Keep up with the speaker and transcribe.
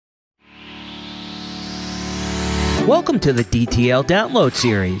Welcome to the DTL Download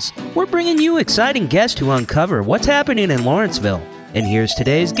Series. We're bringing you exciting guests to uncover what's happening in Lawrenceville. And here's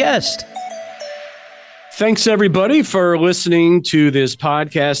today's guest. Thanks, everybody, for listening to this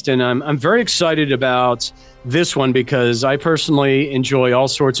podcast. And I'm very excited about this one because I personally enjoy all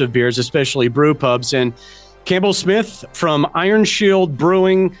sorts of beers, especially brew pubs. And Campbell Smith from Ironshield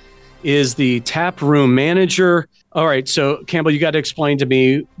Brewing is the tap room manager. All right, so Campbell, you got to explain to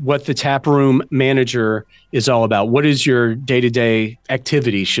me what the tap room manager is all about. What is your day-to-day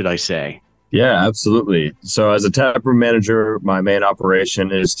activity, should I say? Yeah, absolutely. So as a tap room manager, my main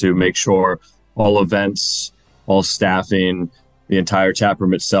operation is to make sure all events, all staffing, the entire tap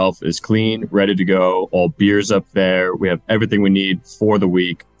room itself is clean, ready to go, all beers up there. We have everything we need for the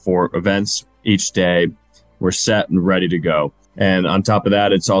week, for events each day. We're set and ready to go. And on top of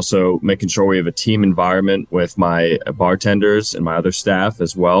that, it's also making sure we have a team environment with my bartenders and my other staff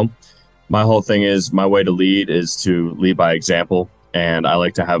as well. My whole thing is, my way to lead is to lead by example. And I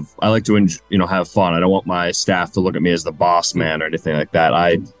like to have fun. I don't want my staff to look at me as the boss man or anything like that.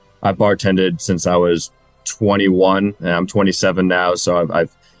 I bartended since I was 21 and I'm 27 now. So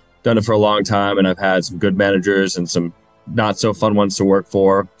I've done it for a long time, and I've had some good managers and some not so fun ones to work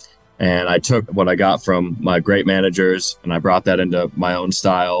for. And I took what I got from my great managers and I brought that into my own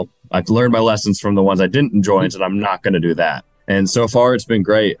style. I've learned my lessons from the ones I didn't enjoy and said, I'm not going to do that. And so far, it's been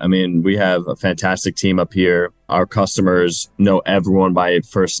great. I mean, we have a fantastic team up here. Our customers know everyone by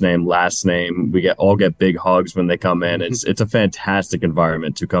first name, last name. We all get big hugs when they come in. It's a fantastic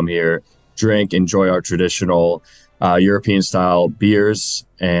environment to come here, drink, enjoy our traditional European style beers.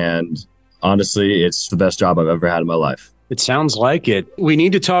 And honestly, it's the best job I've ever had in my life. It sounds like it. We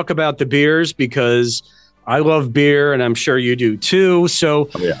need to talk about the beers because I love beer and I'm sure you do too. So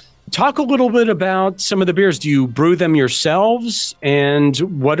Talk a little bit about some of the beers. Do you brew them yourselves? And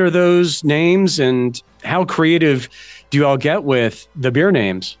what are those names? And how creative do you all get with the beer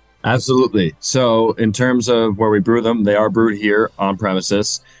names? Absolutely. So in terms of where we brew them, they are brewed here on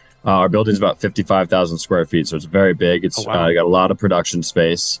premises. Our building is about 55,000 square feet, so it's very big. It's got a lot of production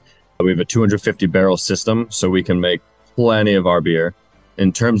space. We have a 250 barrel system, so we can make plenty of our beer.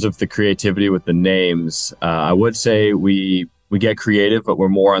 In terms of the creativity with the names, I would say we get creative, but we're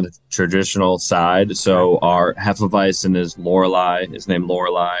more on the traditional side. So our Hefeweizen is Lorelei, is named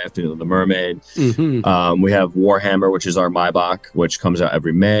Lorelei after the mermaid. Mm-hmm. We have Warhammer, which is our Maibach, which comes out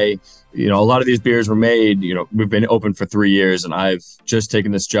every May. A lot of these beers were made, we've been open for 3 years and I've just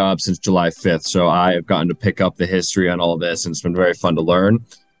taken this job since July 5th. So I have gotten to pick up the history on all of this and it's been very fun to learn.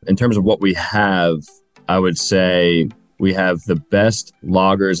 In terms of what we have, I would say we have the best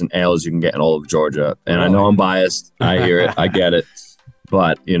lagers and ales you can get in all of Georgia. And I know I'm biased. I hear it. I get it.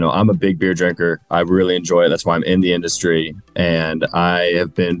 But, I'm a big beer drinker. I really enjoy it. That's why I'm in the industry. And I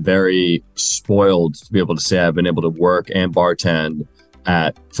have been very spoiled to be able to say I've been able to work and bartend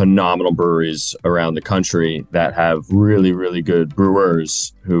at phenomenal breweries around the country that have really, really good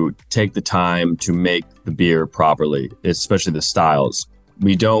brewers who take the time to make the beer properly, especially the styles.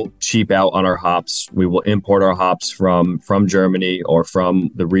 We don't cheap out on our hops. We will import our hops from Germany or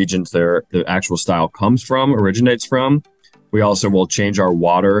from the regions the actual style originates from. We also will change our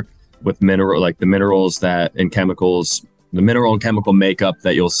water with the mineral and chemical makeup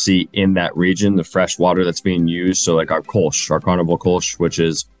that you'll see in that region, the fresh water that's being used. So like our Kolsch, our Carnival Kolsch, which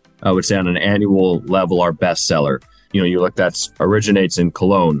is, I would say on an annual level, our best seller. That originates in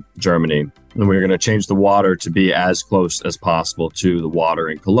Cologne, Germany. And we're going to change the water to be as close as possible to the water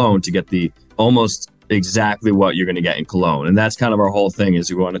in Cologne to get the almost exactly what you're going to get in Cologne. And that's kind of our whole thing is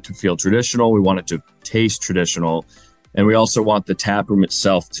we want it to feel traditional. We want it to taste traditional. And we also want the tap room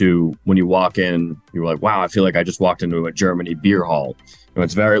itself to, when you walk in, you're like, wow, I feel like I just walked into a Germany beer hall.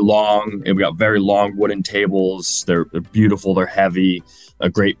 It's very long and we got very long wooden tables. They're beautiful. They're heavy, a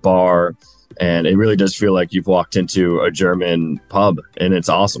great bar. And it really does feel like you've walked into a German pub and it's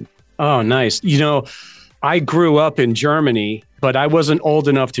awesome. Oh, nice. I grew up in Germany, but I wasn't old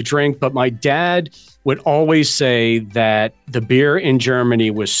enough to drink. But my dad would always say that the beer in Germany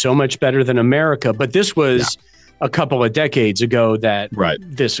was so much better than America. But this was a couple of decades ago that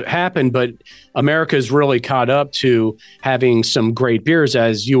this happened. But America's really caught up to having some great beers,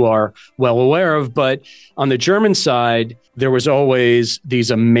 as you are well aware of. But on the German side, there was always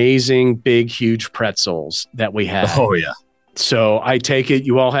these amazing, big, huge pretzels that we had. Oh, yeah. So I take it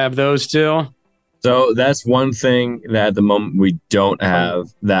you all have those too? So that's one thing that at the moment we don't have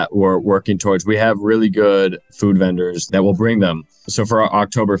that we're working towards. We have really good food vendors that will bring them. So for our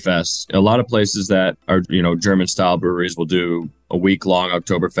Oktoberfest, a lot of places that are, German style breweries will do a week long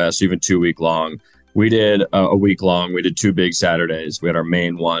Oktoberfest, even 2 week long. We did a week long. We did 2 big Saturdays. We had our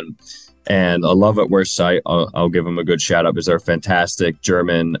main one. And a Love at Worst site, I'll give them a good shout out, is our fantastic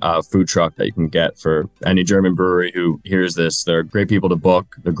German food truck that you can get for any German brewery who hears this. They're great people to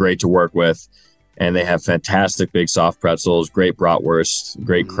book. They're great to work with. And they have fantastic big soft pretzels, great bratwurst,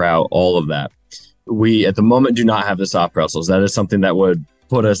 great kraut, all of that. We, at the moment, do not have the soft pretzels. That is something that would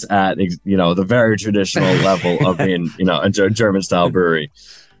put us at, the very traditional level of being, a German-style brewery.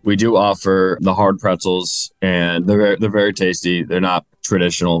 We do offer the hard pretzels, and they're very tasty. They're not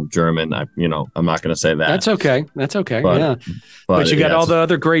traditional German. I'm not going to say that. That's okay. But you got all the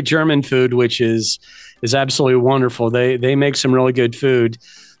other great German food, which is absolutely wonderful. They make some really good food.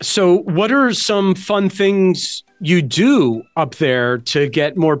 So what are some fun things you do up there to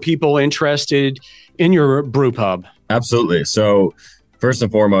get more people interested in your brew pub? Absolutely. So first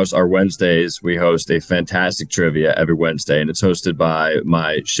and foremost, our Wednesdays, we host a fantastic trivia every Wednesday, and it's hosted by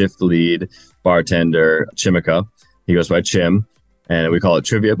my shift lead bartender, Chimica. He goes by Chim, and we call it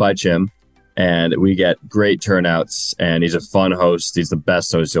Trivia by Chim. And we get great turnouts, and he's a fun host. He's the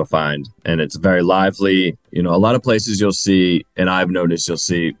best host you'll find. And it's very lively. A lot of places you'll see, and I've noticed you'll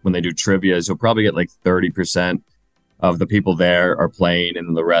see when they do trivias, you'll probably get like 30% of the people there are playing,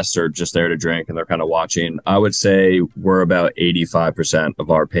 and the rest are just there to drink, and they're kind of watching. I would say we're about 85%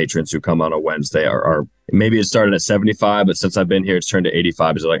 of our patrons who come on a Wednesday are maybe it started at 75, but since I've been here, it's turned to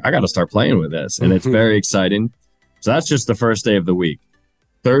 85. It's like, I got to start playing with this. And it's very exciting. So that's just the first day of the week.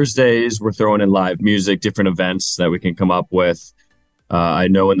 Thursdays, we're throwing in live music, different events that we can come up with. I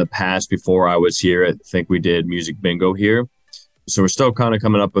know in the past, before I was here, I think we did music bingo here. So we're still kind of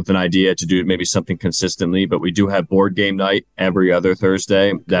coming up with an idea to do maybe something consistently, but we do have board game night every other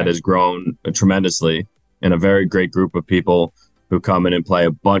Thursday. That has grown tremendously, and a very great group of people who come in and play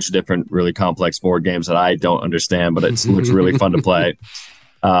a bunch of different really complex board games that I don't understand, but it looks really fun to play.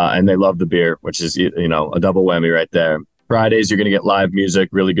 And they love the beer, which is, a double whammy right there. Fridays, you're going to get live music,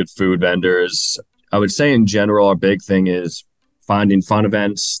 really good food vendors. I would say in general, our big thing is finding fun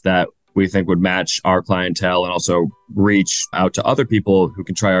events that we think would match our clientele and also reach out to other people who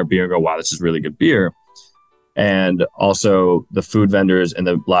can try our beer and go, wow, this is really good beer. And also the food vendors and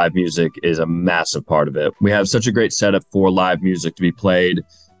the live music is a massive part of it. We have such a great setup for live music to be played.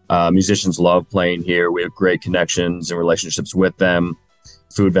 Musicians love playing here. We have great connections and relationships with them.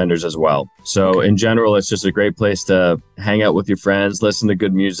 Food vendors as well. So in general, it's just a great place to hang out with your friends, listen to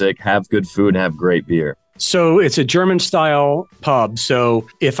good music, have good food, and have great beer. So it's a German style pub. So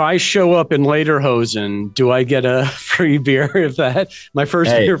if I show up in Lederhosen, do I get a free beer? My first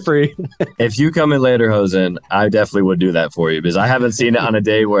beer free? If you come in Lederhosen, I definitely would do that for you, because I haven't seen it on a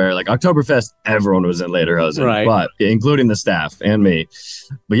day where like Oktoberfest, everyone was in Lederhosen, right, but including the staff and me.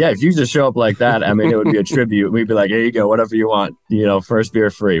 But yeah, if you just show up like that, I mean, it would be a tribute. We'd be like, here you go, whatever you want, first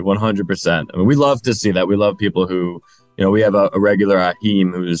beer free, 100%. I mean, we love to see that. We love people who, we have a regular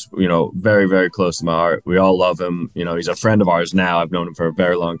Ahim who's, very, very close to my heart. We all love him. He's a friend of ours now. I've known him for a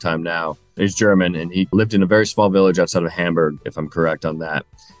very long time now. He's German, and he lived in a very small village outside of Hamburg, if I'm correct on that.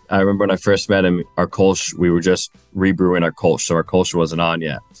 I remember when I first met him, our Kolsch, we were just rebrewing our Kolsch, so our Kolsch wasn't on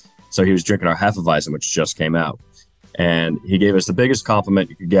yet. So he was drinking our Hefeweizen, which just came out. And he gave us the biggest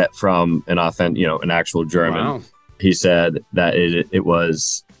compliment you could get from an authentic, an actual German. Wow. He said that it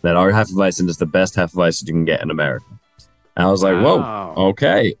was that our Hefeweizen is the best Hefeweizen you can get in America. And I was like, wow. Whoa,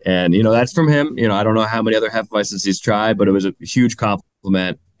 okay. And, that's from him. I don't know how many other Hefeweizens he's tried, but it was a huge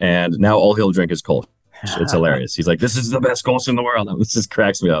compliment. And now all he'll drink is Kolsch. It's hilarious. He's like, this is the best Kolsch in the world. This just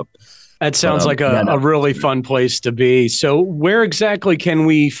cracks me up. That sounds like a really fun place to be. So where exactly can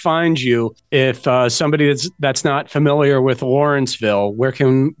we find you if somebody that's not familiar with Lawrenceville? Where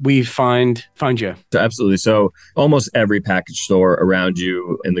can we find you? Absolutely. So almost every package store around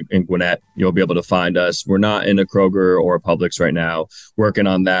you in Gwinnett, you'll be able to find us. We're not in a Kroger or a Publix right now. Working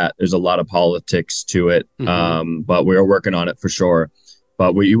on that. There's a lot of politics to it, but we're working on it for sure.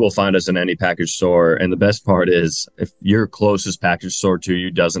 But you will find us in any package store. And the best part is, if your closest package store to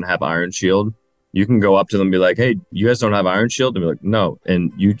you doesn't have Ironshield, you can go up to them and be like, hey, you guys don't have Ironshield? And be like, no.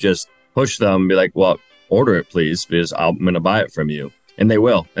 And you just push them and be like, well, order it, please, because I'm going to buy it from you. And they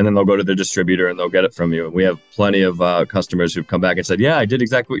will. And then they'll go to the distributor and they'll get it from you. And we have plenty of customers who've come back and said, yeah, I did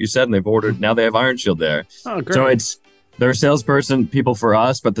exactly what you said. And they've ordered. Now they have Ironshield there. Oh, great. So they're a salesperson, people for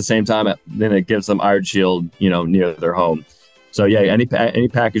us, but at the same time, then it gives them Ironshield, near their home. So yeah, any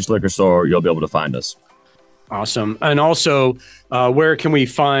packaged liquor store, you'll be able to find us. Awesome. And also, where can we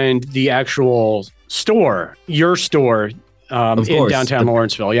find the actual store, your store in downtown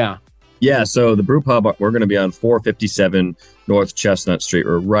Lawrenceville? Yeah. Yeah. So the brew pub, we're going to be on 457 North Chestnut Street.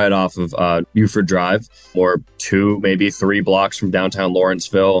 We're right off of Buford Drive. We're 2, maybe 3 blocks from downtown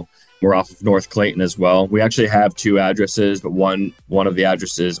Lawrenceville. We're off of North Clayton as well. We actually have 2 addresses, but one of the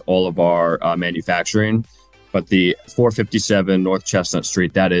addresses, all of our manufacturing. But the 457 North Chestnut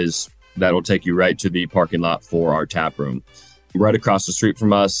Street, that'll take you right to the parking lot for our tap room. Right across the street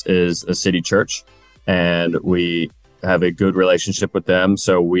from us is a city church, and we have a good relationship with them.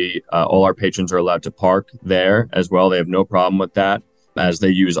 So all our patrons are allowed to park there as well. They have no problem with that, as they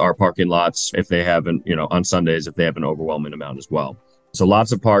use our parking lots if they haven't, on Sundays, if they have an overwhelming amount as well. So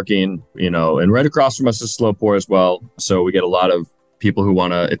lots of parking, and right across from us is Slow Pour as well. So we get a lot of people who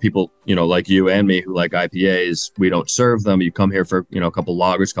want to, if people, like you and me who like IPAs, we don't serve them. You come here for, a couple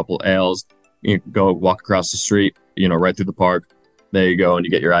lagers, couple ales, you go walk across the street, right through the park. There you go. And you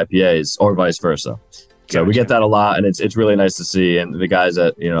get your IPAs, or vice versa. So we get that a lot, and it's really nice to see. And the guys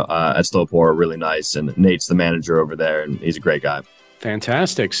at Slow Pour are really nice. And Nate's the manager over there, and he's a great guy.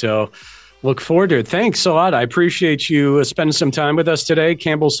 Fantastic. So look forward to it. Thanks a lot. I appreciate you spending some time with us today.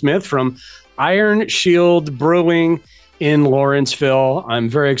 Campbell Smith from Ironshield Brewing in Lawrenceville. I'm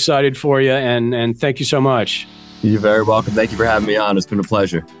very excited for you, and thank you so much. You're very welcome. Thank you for having me on. It's been a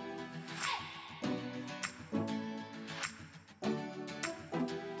pleasure.